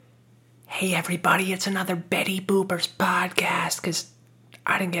Hey everybody, it's another Betty Boopers podcast, because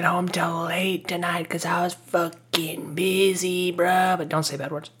I didn't get home till late tonight because I was fucking busy, bruh. But don't say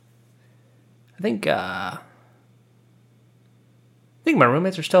bad words. I think my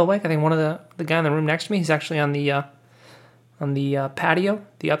roommates are still awake. I think one of the guy in the room next to me, he's actually on the patio,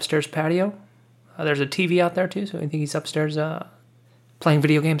 the upstairs patio. There's a TV out there too, so I think he's upstairs playing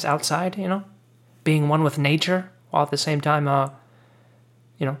video games outside, being one with nature, while at the same time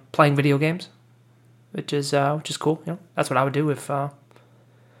playing video games, which is cool. That's what I would do if I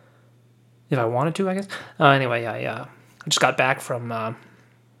wanted to, I guess. Anyway, I just got back from a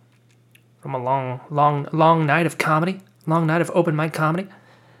long night of comedy, long night of open mic comedy.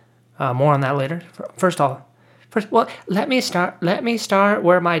 More on that later. First, let me start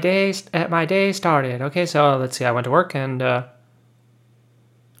where my day started. Okay, so let's see. I went to work and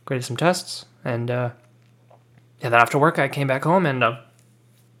graded some tests, and then after work I came back home and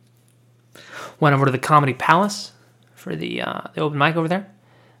went over to the Comedy Palace for the open mic over there.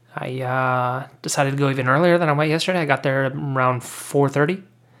 I decided to go even earlier than I went yesterday. I got there around 4:30,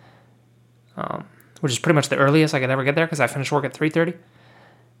 which is pretty much the earliest I could ever get there because I finished work at 3:30.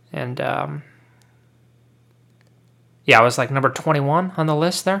 And I was like number 21 on the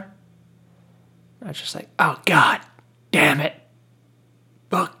list there. I was just like, oh god damn it,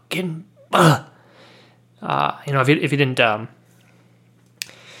 fucking.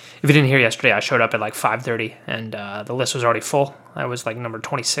 If you didn't hear yesterday, I showed up at like 5:30, and the list was already full. I was like number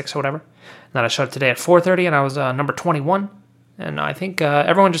 26 or whatever. And then I showed up today at 4:30, and I was number 21. And I think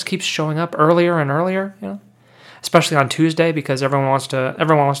everyone just keeps showing up earlier and earlier, especially on Tuesday, because everyone wants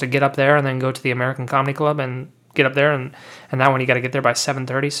to get up there and then go to the American Comedy Club and get up there, and that one you got to get there by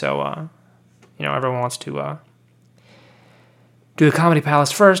 7:30. So everyone wants to do the Comedy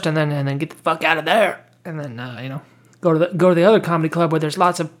Palace first, and then get the fuck out of there, and then go to the other comedy club where there's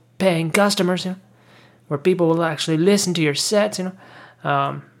lots of paying customers, where people will actually listen to your sets, So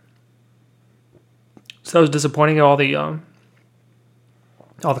that was disappointing. All the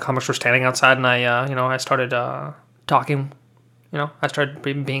comics were standing outside, and I started talking. I started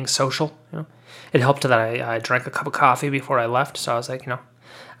being social. It helped that I drank a cup of coffee before I left, so I was like, I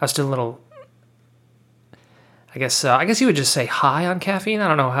was still a little. I guess you would just say high on caffeine. I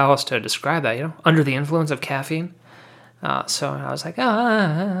don't know how else to describe that. Under the influence of caffeine. So I was like,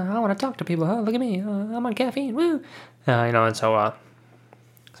 I want to talk to people. Look at me, I'm on caffeine, woo. And so I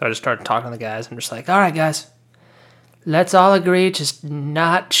just started talking to the guys. I'm just like, all right, guys, let's all agree just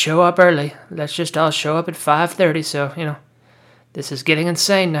not show up early. Let's just all show up at 5:30. So this is getting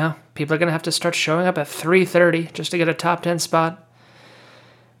insane now. People are gonna have to start showing up at 3:30 just to get a top 10 spot.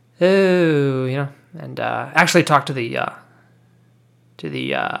 Oh, and actually talked to the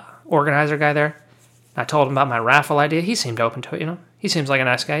organizer guy there. I told him about my raffle idea. He seemed open to it, He seems like a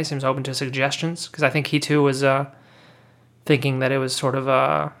nice guy. He seems open to suggestions, because I think he too was thinking that it was sort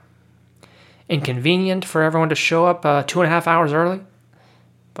of inconvenient for everyone to show up 2.5 hours early.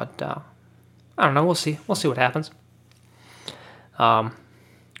 But I don't know. We'll see. We'll see what happens. When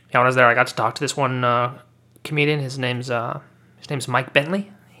I was there, I got to talk to this one comedian. His name's Mike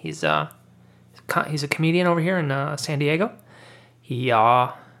Bentley. He's a comedian over here in San Diego. He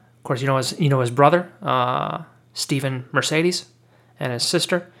of course, his brother, Stephen Mercedes, and his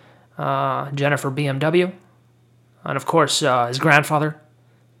sister, Jennifer BMW, and of course his grandfather,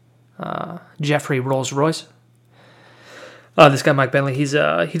 Jeffrey Rolls Royce. This guy Mike Bentley, he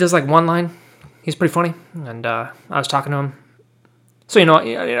does like one line. He's pretty funny, and I was talking to him. So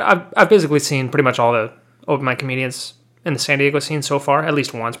I've basically seen pretty much all the open mic comedians in the San Diego scene so far, at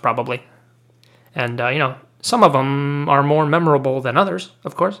least once probably, and some of them are more memorable than others,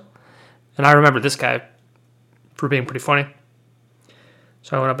 of course. And I remember this guy for being pretty funny.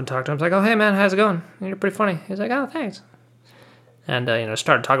 So I went up and talked to him. I was like, oh, hey, man, how's it going? You're pretty funny. He's like, oh, thanks. And,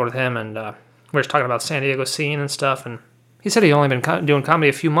 started talking with him, and we were just talking about San Diego scene and stuff. And he said he'd only been doing comedy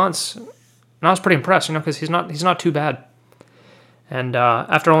a few months. And I was pretty impressed, because he's not too bad. And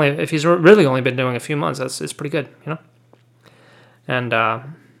if he's really only been doing a few months, it's pretty good, And,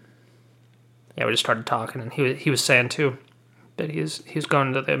 we just started talking, and he was saying, too, that he was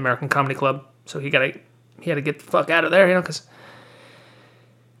going to the American Comedy Club, so he had to get the fuck out of there, because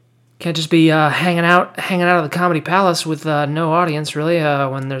can't just be hanging out of the Comedy Palace with no audience, really,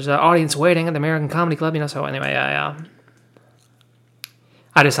 when there's an audience waiting at the American Comedy Club, So anyway,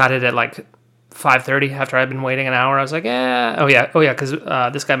 I decided at like 5:30, after I'd been waiting an hour, I was like, because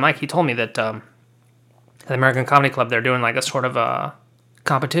this guy Mike, he told me that at the American Comedy Club, they're doing like a sort of a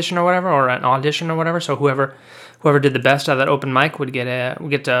competition or whatever, or an audition or whatever. So whoever did the best out of that open mic would get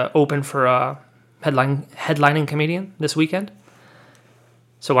to open for a headlining comedian this weekend.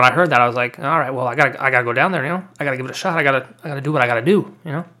 So when I heard that, I was like, all right, well, I gotta go down there, I gotta give it a shot. I gotta do what I gotta do,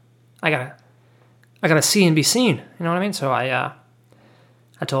 I gotta see and be seen, you know what I mean? So I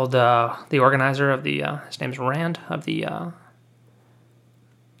told the organizer of the, his name's Rand, of the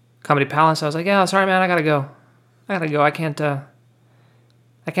Comedy Palace. I was like, yeah, sorry, man, I gotta go. I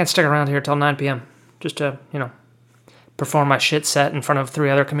can't stick around here till 9 p.m. just to, perform my shit set in front of 3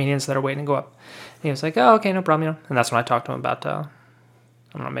 other comedians that are waiting to go up. And he was like, oh, okay, no problem, And that's when I talked to him about, I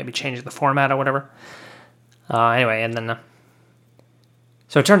don't know, maybe changing the format or whatever. Anyway, and then,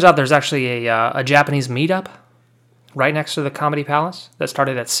 so it turns out there's actually a Japanese meetup right next to the Comedy Palace that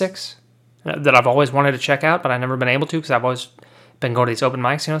started at 6 that I've always wanted to check out, but I've never been able to because I've always been going to these open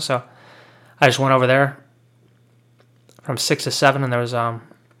mics, so I just went over there from 6 to 7, and there was, I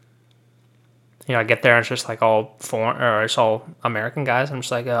get there and it's just like all foreign, or it's all American guys. I'm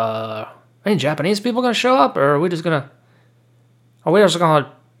just like, any Japanese people gonna show up, or are we just gonna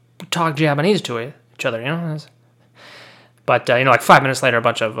talk Japanese to each other, But, like 5 minutes later, a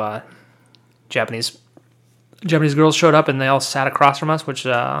bunch of Japanese girls showed up, and they all sat across from us, which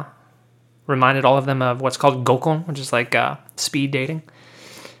reminded all of them of what's called gokon, which is like speed dating.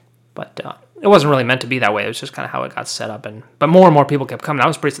 But it wasn't really meant to be that way. It was just kind of how it got set up. But more and more people kept coming.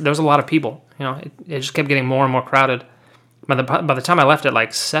 There was a lot of people. It just kept getting more and more crowded. By the time I left at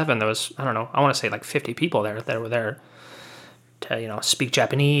like 7, there was, I don't know, I want to say like 50 people there that were there to, speak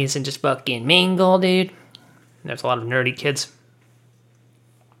Japanese and just fucking mingle, dude. There's a lot of nerdy kids.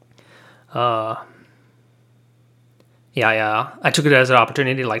 I took it as an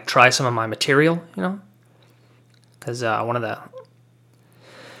opportunity to like try some of my material, because I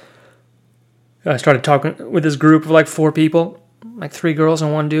started talking with this group of like 4 people, like 3 girls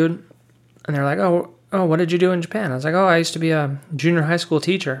and 1 dude, and they're like, oh, what did you do in Japan? I was like, oh, I used to be a junior high school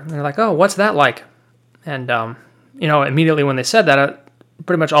teacher. And they're like, oh, what's that like? And, immediately when they said that,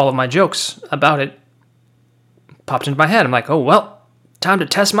 pretty much all of my jokes about it popped into my head. I'm like, oh, well, time to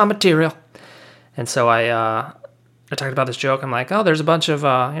test my material. And so I talked about this joke. I'm like, oh, there's a bunch of,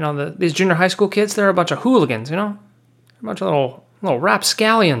 these junior high school kids, they're a bunch of hooligans, a bunch of little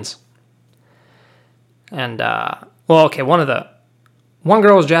rapscallions. And, one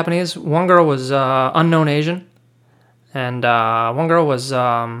girl was Japanese, one girl was unknown Asian, and one girl was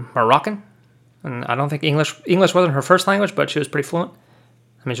Moroccan. And I don't think English wasn't her first language, but she was pretty fluent.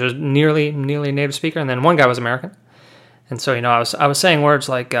 I mean, she was nearly a native speaker. And then one guy was American. And so, I was saying words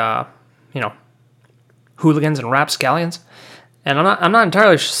like, hooligans and rapscallions. And I'm not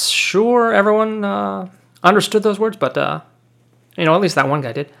entirely sure everyone understood those words, but, at least that one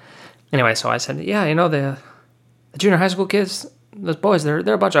guy did. Anyway, so I said, yeah, the junior high school kids, those boys, they're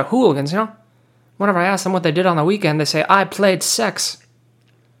a bunch of hooligans, Whenever I ask them what they did on the weekend, they say, I played sex.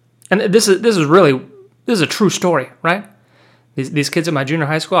 And this is a true story, right? These kids at my junior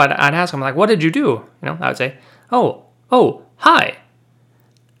high school, I'd ask them, like, what did you do? I would say, oh, hi,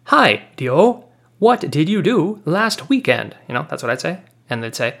 Dio, what did you do last weekend? That's what I'd say. And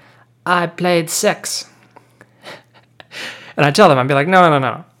they'd say, I played sex. And I'd tell them, I'd be like,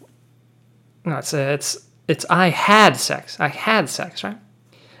 no. No, it's I had sex. I had sex, right?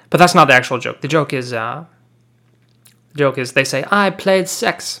 But that's not the actual joke. The joke is they say, I played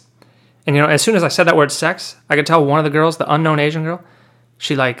sex. And, as soon as I said that word sex, I could tell one of the girls, the unknown Asian girl,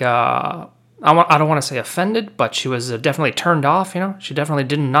 she like, I don't want to say offended, but she was definitely turned off, She definitely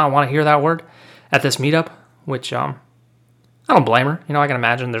did not want to hear that word at this meetup, which I don't blame her. I can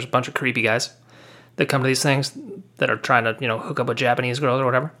imagine there's a bunch of creepy guys that come to these things that are trying to, hook up with Japanese girls or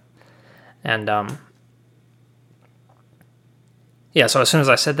whatever. And, so as soon as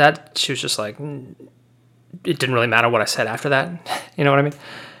I said that, she was just like, it didn't really matter what I said after that. You know what I mean?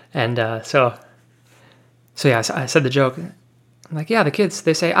 And so yeah, I said the joke. I'm like, yeah, the kids,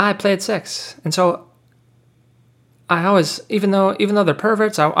 they say, I played sex. And so I always, even though they're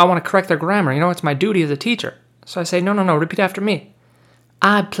perverts, I want to correct their grammar. It's my duty as a teacher. So I say, no, repeat after me.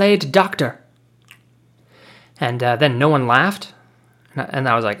 I played doctor. And then no one laughed. And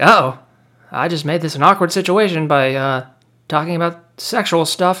I was like, oh, I just made this an awkward situation by talking about sexual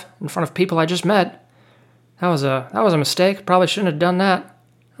stuff in front of people I just met. That was a mistake. Probably shouldn't have done that.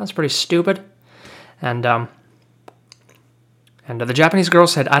 That's pretty stupid. And the Japanese girl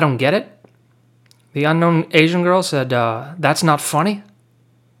said, I don't get it. The unknown Asian girl said, that's not funny.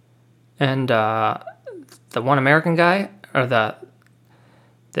 And the one American guy, or the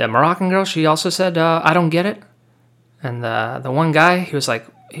Moroccan girl, she also said, I don't get it. And the one guy, he was like,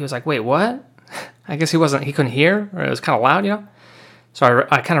 wait, what? I guess he couldn't hear, or it was kind of loud, So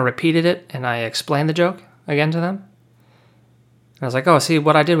I kind of repeated it, and I explained the joke again to them. And I was like, oh, see,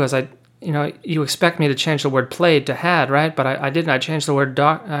 what I did was I you expect me to change the word played to had, right? But I didn't. I changed the word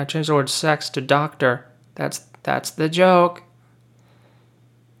I changed the word sex to doctor. That's the joke.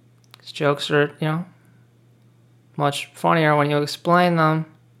 'Cause jokes are, much funnier when you explain them.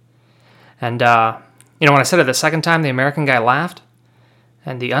 And, when I said it the second time, the American guy laughed.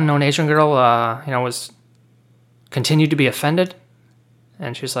 And the unknown Asian girl, continued to be offended.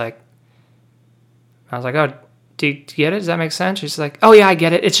 And she's like, I was like, oh, do you get it? Does that make sense? She's like, oh, yeah, I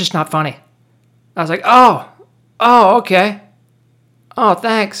get it. It's just not funny. I was like, oh, okay. Oh,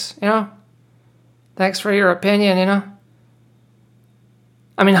 thanks, Thanks for your opinion,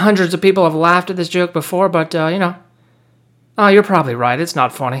 I mean, hundreds of people have laughed at this joke before, but, oh, you're probably right. It's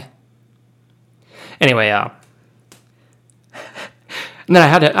not funny. Anyway, and then I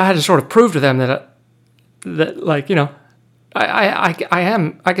had to sort of prove to them that I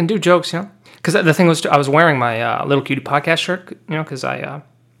can do jokes, because the thing was, I was wearing my Little Cutie podcast shirt, because I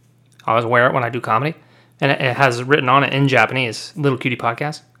always wear it when I do comedy, and it has written on it in Japanese, Little Cutie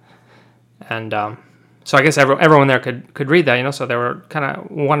Podcast, and so I guess everyone there could read that, so they were kind of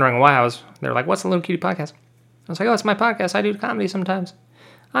wondering why they were like, what's the Little Cutie Podcast? I was like, oh, it's my podcast. I do comedy sometimes.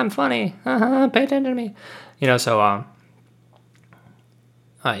 I'm funny. Pay attention to me. So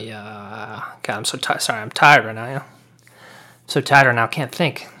God, I'm so tired. Sorry, I'm tired right now. I'm so tired right now. Can't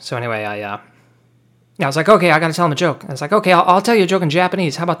think. So anyway, I was like, okay, I got to tell him a joke. I was like, okay, I'll tell you a joke in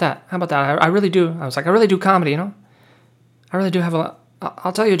Japanese. How about that? I really do. I was like, I really do comedy. I really do have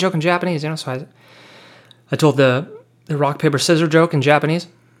I'll tell you a joke in Japanese. So I told the rock paper scissors joke in Japanese,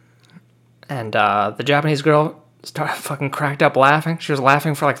 and the Japanese girl started fucking cracked up laughing. She was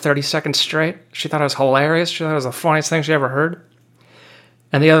laughing for like 30 seconds straight. She thought it was hilarious. She thought it was the funniest thing she ever heard.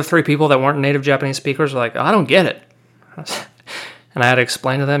 And the other three people that weren't native Japanese speakers were like, oh, I don't get it. And I had to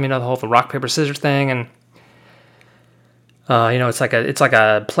explain to them, the whole rock paper scissors thing, and it's like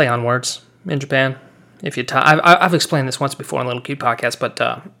a play on words in Japan. If you tie, I've explained this once before on Little Cute Podcast, but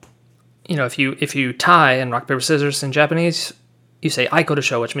if you tie in rock paper scissors in Japanese, you say aiko to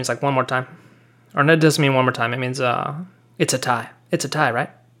show, which means like one more time. Or no, it doesn't mean one more time. It means it's a tie. It's a tie, right?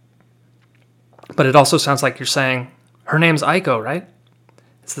 But it also sounds like you're saying, her name's Aiko, right?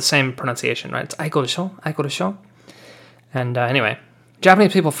 It's the same pronunciation, right? It's Aiko to show. And anyway,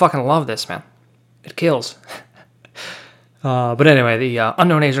 Japanese people fucking love this, man. It kills. But anyway, the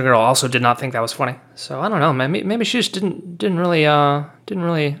unknown Asian girl also did not think that was funny. So I don't know, man. Maybe she just didn't really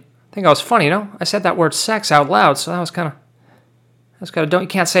think I was funny, I said that word sex out loud, so that was kind of. You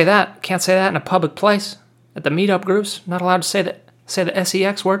can't say that. Can't say that in a public place. At the meetup groups, not allowed to say the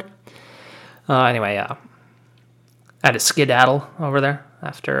sex word. Anyway, I had to skedaddle over there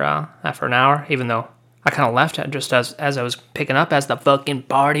after an hour, even though I kind of left just as I was picking up, as the fucking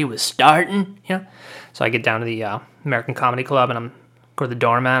party was starting, So I get down to the American Comedy Club, and I'm go to the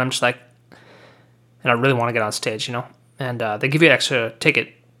doorman. I'm just like, and I really want to get on stage, And they give you an extra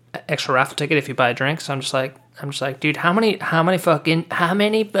raffle ticket if you buy a drink. So I'm just like, dude, how many fucking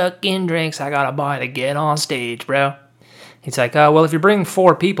drinks I gotta buy to get on stage, bro? He's like, well, if you're bringing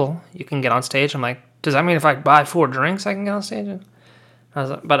 4 people, you can get on stage. I'm like, does that mean if I buy 4 drinks, I can get on stage? I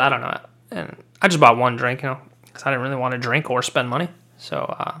was like, but I don't know. And I just bought 1 drink, because I didn't really want to drink or spend money.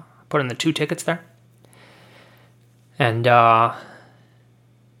 So I put in the 2 tickets there. And yeah,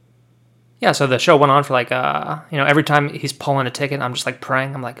 so the show went on for like, every time he's pulling a ticket, I'm just like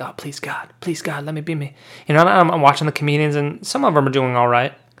praying. I'm like, oh, please God, let me be me. I'm watching the comedians, and some of them are doing all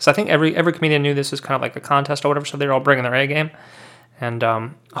right. Because I think every comedian knew this was kind of like a contest or whatever, so they're all bringing their A game. And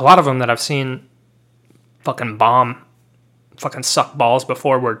a lot of them that I've seen fucking bomb, fucking suck balls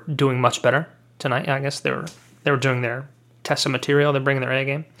before were doing much better tonight. I guess they were doing their test of material. They're bringing their A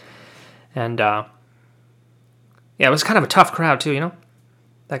game. And yeah, it was kind of a tough crowd too,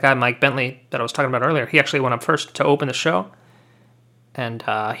 That guy, Mike Bentley, that I was talking about earlier, he actually went up first to open the show, and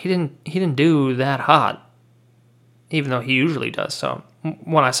he didn't do that hot, even though he usually does. So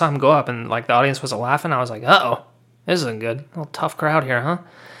when I saw him go up and like the audience was laughing, I was like, uh-oh, this isn't good. A little tough crowd here,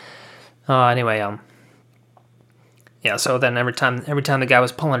 huh? Anyway, yeah. So then every time the guy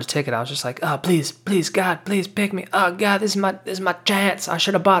was pulling a ticket, I was just like, oh, please, God, please pick me. Oh God, this is my chance. I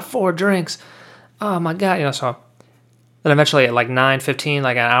should have bought 4 drinks. Oh my God, So then eventually at like 9:15,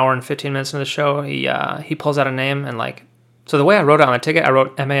 like an hour and 15 minutes into the show, he pulls out a name, and like, so the way I wrote it on the ticket, I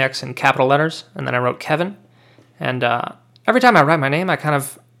wrote MAX in capital letters, and then I wrote Kevin. And every time I write my name, I kind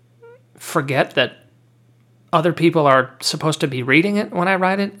of forget that other people are supposed to be reading it when I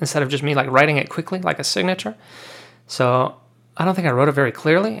write it, instead of just me like writing it quickly, like a signature. So I don't think I wrote it very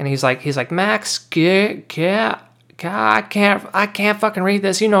clearly. And he's like, Max, I can't fucking read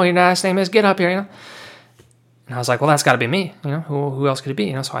this. You know what your last name is. Get up here, And I was like, well, that's got to be me. Who else could it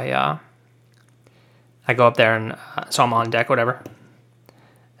be? So I go up there and so I'm on deck, whatever,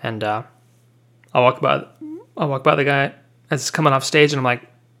 and I walk by the guy as he's coming off stage, and I'm like,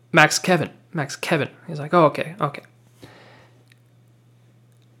 Max Kevin. He's like, oh, okay.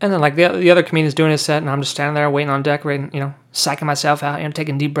 And then like the other comedian's doing his set, and I'm just standing there waiting on deck, waiting, psyching myself out,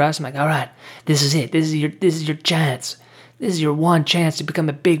 taking deep breaths. I'm like, all right, this is it. This is your chance. This is your one chance to become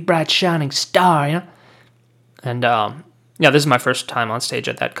a big, bright, shining star, And this is my first time on stage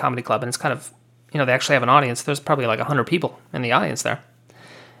at that comedy club, and it's kind of, they actually have an audience. There's probably like 100 people in the audience there,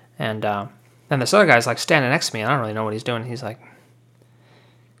 and then this other guy's like standing next to me. I don't really know what he's doing. He's like,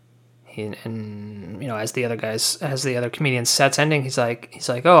 as the other comedian's set's ending, he's like,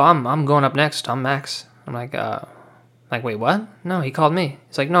 oh, I'm going up next. I'm Max. I'm like, wait, what? No, he called me.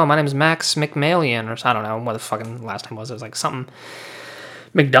 He's like, no, my name's Max McMalian, or I don't know what the fucking last name was. It was like something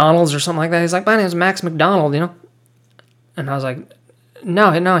McDonald's or something like that. He's like, my name's Max McDonald, And I was like,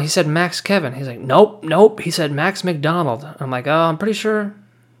 no, he said Max Kevin. He's like, nope, he said Max McDonald. I'm like, oh, I'm pretty sure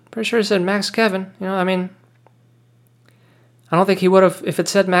he said Max Kevin. I mean, I don't think he would have if it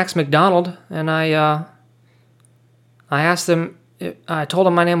said Max McDonald. And I asked him, I told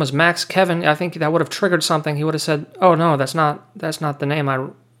him my name was Max Kevin. I think that would have triggered something. He would have said, oh no, that's not the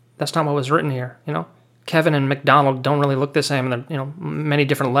name. That's not what was written here. Kevin and McDonald don't really look the same. And they're, many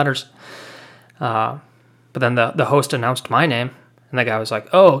different letters. But then the host announced my name, and the guy was like,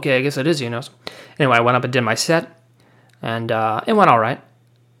 oh, okay, I guess it is, So anyway, I went up and did my set, and it went all right.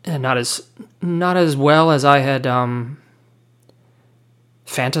 And not as well as I had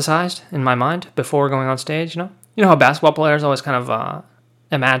fantasized in my mind before going on stage, You know how basketball players always kind of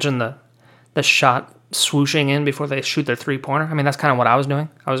imagine the shot swooshing in before they shoot their three-pointer? I mean, that's kind of what I was doing.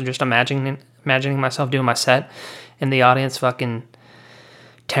 I was just imagining myself doing my set in the audience, fucking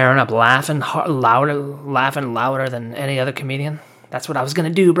tearing up, laughing louder than any other comedian. That's what I was going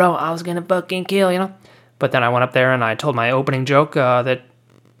to do, bro. I was going to fucking kill, But then I went up there and I told my opening joke that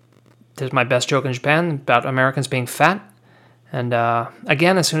this is my best joke in Japan about Americans being fat. And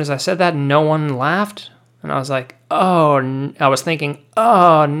again, as soon as I said that, no one laughed. And I was like, I was thinking,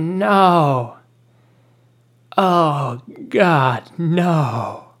 oh, no. Oh, God,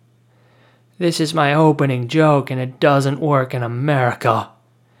 no. This is my opening joke, and it doesn't work in America.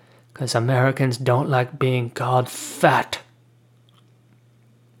 Because Americans don't like being called fat.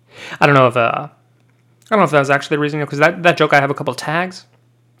 I don't know if that was actually the reason, because that joke, I have a couple of tags.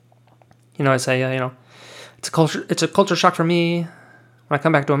 I say, it's a culture shock for me. When I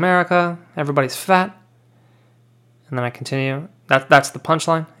come back to America, everybody's fat. And then I continue. That's the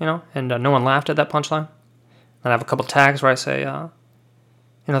punchline, and no one laughed at that punchline. And I have a couple tags where I say,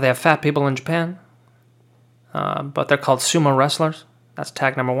 they have fat people in Japan, but they're called sumo wrestlers. That's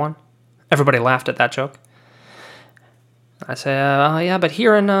tag number 1. Everybody laughed at that joke. I say, yeah, but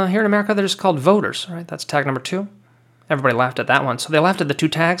here in America, they're just called voters, right? That's tag number 2. Everybody laughed at that one. So they laughed at the 2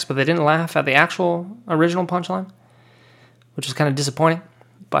 tags, but they didn't laugh at the actual original punchline, which is kind of disappointing.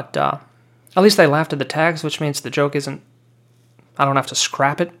 But at least they laughed at the tags, which means the joke isn't, I don't have to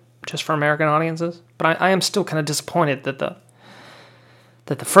scrap it just for American audiences. But I am still kind of disappointed that the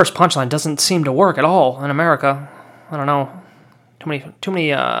first punchline doesn't seem to work at all in America. I don't know. Too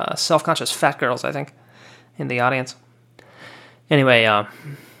many self-conscious fat girls, I think, in the audience. Anyway, I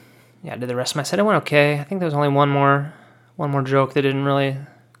did the rest of my set. It went okay. I think there was only one more joke that didn't really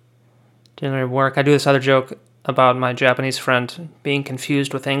work. I do this other joke about my Japanese friend being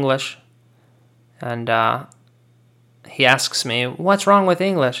confused with English, and he asks me, "What's wrong with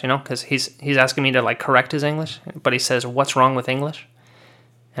English?" Because he's asking me to like correct his English, but he says, "What's wrong with English?"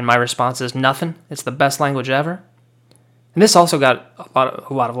 And my response is, "Nothing. It's the best language ever." And this also got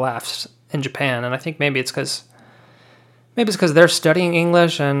a lot of laughs in Japan, and I think maybe it's because they're studying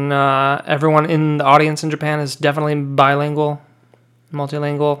English, and everyone in the audience in Japan is definitely bilingual,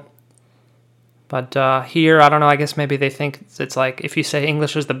 multilingual. But here, I don't know, I guess maybe they think it's like, if you say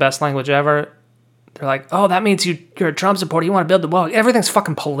English is the best language ever, they're like, oh, that means you're a Trump supporter, you want to build the wall. Everything's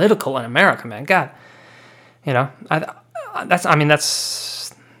fucking political in America, man. God.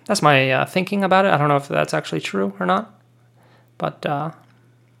 That's my thinking about it. I don't know if that's actually true or not. But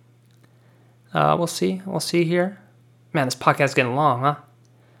we'll see. We'll see here. Man, this podcast is getting long, huh?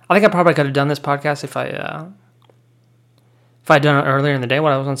 I think I probably could have done this podcast if I'd done it earlier in the day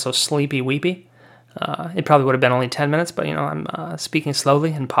when I wasn't so sleepy weepy. It probably would have been only 10 minutes, but I'm speaking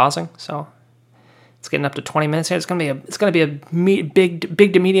slowly and pausing, so it's getting up to 20 minutes here. It's gonna be a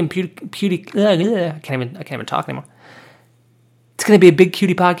big to medium cutie. I can't even talk anymore. It's gonna be a big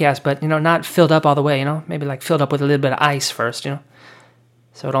cutie podcast, but not filled up all the way. Maybe like filled up with a little bit of ice first.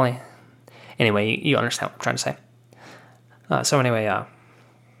 So it only. Anyway, you understand what I'm trying to say. So anyway,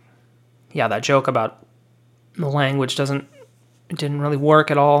 that joke about the language didn't really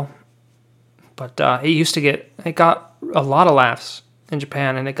work at all. But it got a lot of laughs in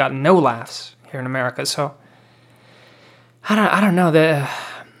Japan, and it got no laughs here in America. So I don't know.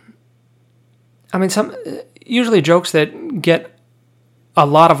 Usually jokes that get a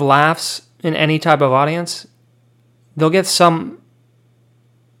lot of laughs in any type of audience, they'll get some.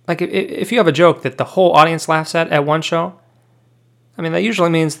 Like if you have a joke that the whole audience laughs at one show, I mean that usually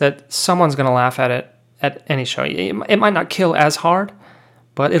means that someone's going to laugh at it at any show. It might not kill as hard,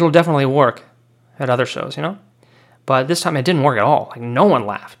 but it'll definitely work at other shows, But this time it didn't work at all. Like no one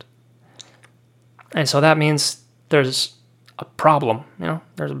laughed, and so that means there's a problem, and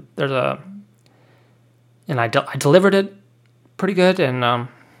I delivered it pretty good, and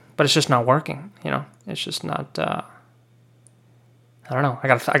but it's just not working, It's just not. I don't know. I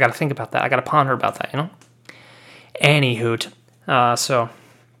gotta think about that. I gotta ponder about that, Anyhoot, so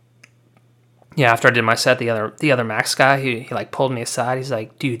yeah, after I did my set, the other Max guy, he like pulled me aside. He's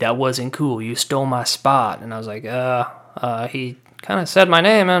like, "Dude, that wasn't cool. You stole my spot." And I was like, he kind of said my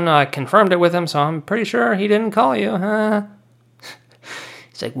name, and I confirmed it with him, so I'm pretty sure he didn't call you, huh?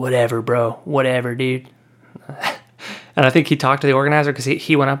 He's like, "Whatever, bro. Whatever, dude." And I think he talked to the organizer because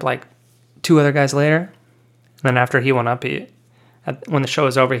he went up like 2 other guys later. And then after he went up, when the show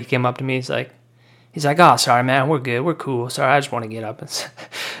was over, he came up to me. He's like, "Oh, sorry, man. We're good. We're cool. Sorry, I just want to get up."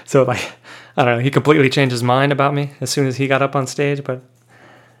 So like, I don't know. He completely changed his mind about me as soon as he got up on stage. But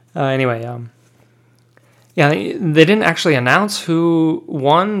anyway, yeah, they didn't actually announce who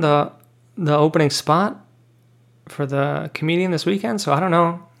won the opening spot for the comedian this weekend. So I don't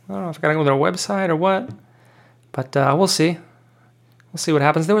know. I don't know if I gotta go to their website or what. But we'll see. We'll see what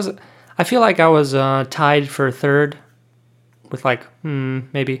happens. I feel like I was tied for third with like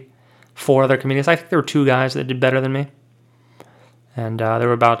maybe 4 other comedians. I think there were 2 guys that did better than me, and there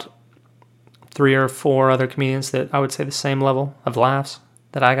were about 3 or 4 other comedians that I would say the same level of laughs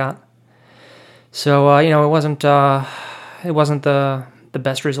that I got. So it wasn't the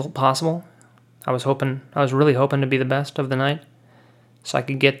best result possible. I was really hoping to be the best of the night, so I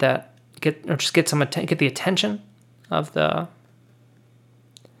could get the attention of the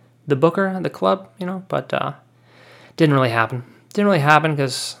booker, the club, but didn't really happen. Didn't really happen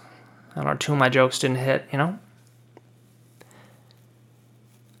because, I don't know, 2 of my jokes didn't hit,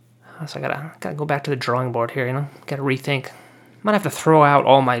 So I gotta go back to the drawing board here, Gotta rethink. I might have to throw out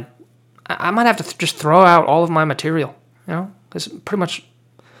just throw out all of my material, Because pretty much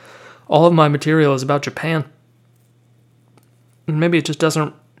all of my material is about Japan. And maybe it just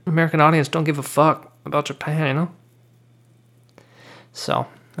doesn't, American audience don't give a fuck about Japan, So,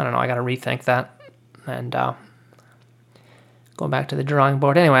 I don't know, I gotta rethink that. And, go back to the drawing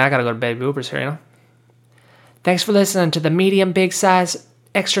board. Anyway, I gotta go to Baby Boopers here, Thanks for listening to the medium, big size,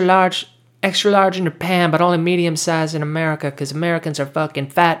 extra large in Japan, but only medium size in America, because Americans are fucking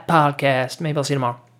fat podcast. Maybe I'll see you tomorrow.